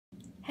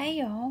Hey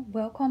y'all,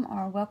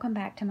 welcome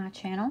back to my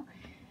channel.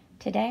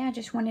 Today I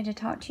just wanted to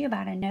talk to you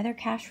about another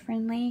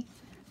cash-friendly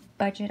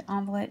budget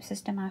envelope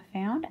system I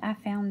found. I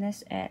found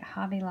this at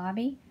Hobby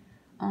Lobby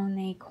on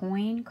the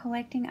coin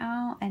collecting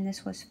aisle, and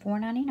this was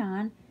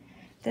 $4.99.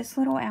 This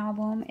little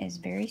album is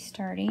very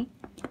sturdy.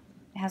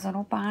 It has a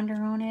little binder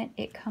on it.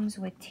 It comes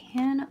with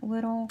 10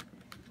 little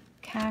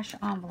cash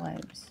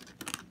envelopes,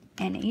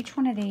 and each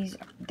one of these,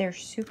 they're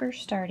super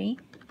sturdy.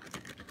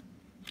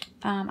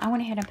 I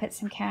went ahead and put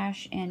some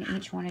cash in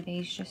each one of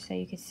these just so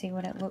you could see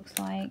what it looks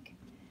like.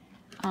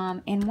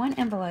 In one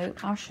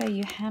envelope, I'll show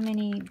you how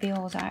many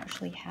bills I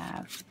actually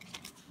have.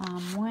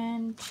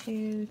 1,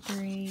 2,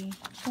 3,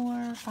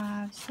 4,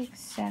 5, 6,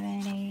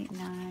 7, 8,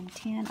 9,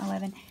 10,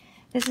 11.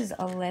 This is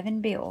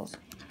 11 bills.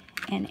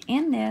 And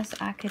in this,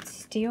 I could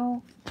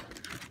still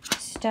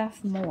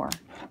stuff more.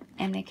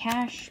 And the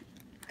cash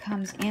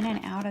comes in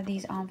and out of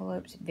these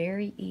envelopes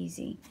very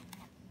easy.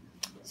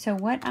 So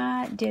what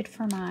I did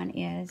for mine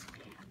is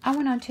I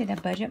went onto the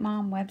Budget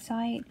Mom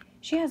website.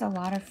 She has a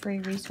lot of free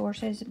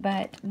resources,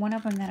 but one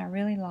of them that I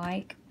really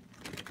like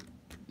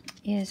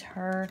is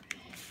her,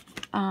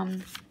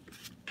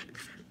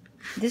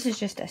 this is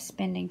just a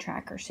spending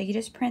tracker. So you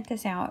just print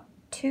this out.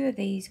 2 of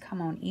these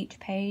come on each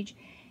page,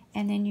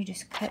 and then you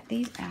just cut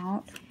these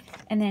out,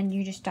 and then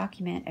you just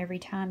document every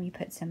time you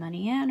put some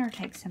money in or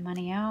take some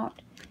money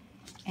out,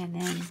 and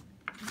then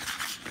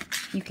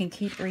you can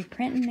keep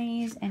reprinting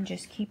these and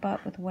just keep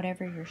up with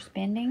whatever you're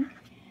spending.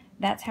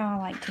 That's how I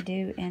like to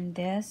do in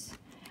this.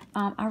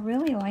 I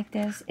really like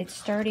this. It's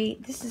sturdy.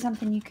 This is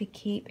something you could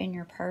keep in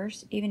your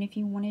purse, even if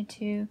you wanted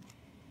to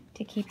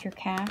keep your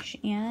cash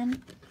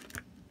in.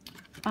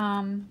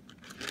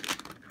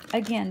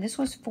 Again, this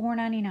was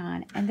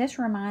 $4.99, and this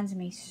reminds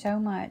me so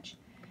much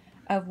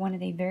of one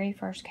of the very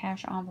first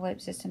cash envelope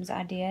systems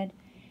I did.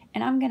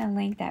 And I'm going to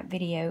link that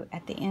video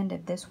at the end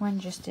of this one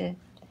just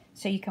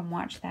so you can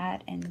watch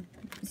that and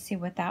see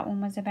what that one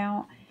was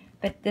about.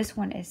 But this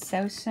one is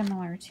so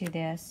similar to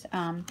this.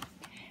 And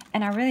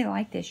I really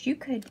like this. You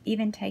could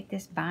even take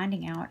this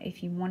binding out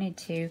if you wanted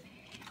to.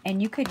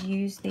 And you could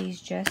use these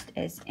just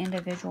as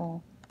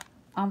individual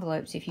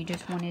envelopes if you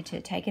just wanted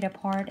to take it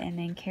apart and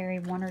then carry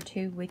 1 or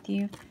 2 with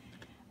you.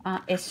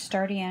 It's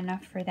sturdy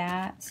enough for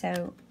that.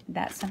 So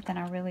that's something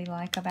I really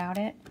like about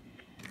it.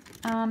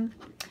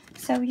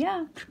 So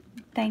yeah.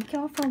 Thank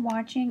y'all for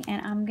watching,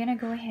 and I'm going to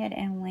go ahead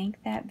and link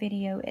that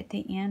video at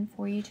the end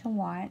for you to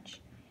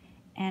watch,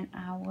 and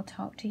I will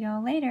talk to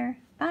y'all later.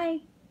 Bye!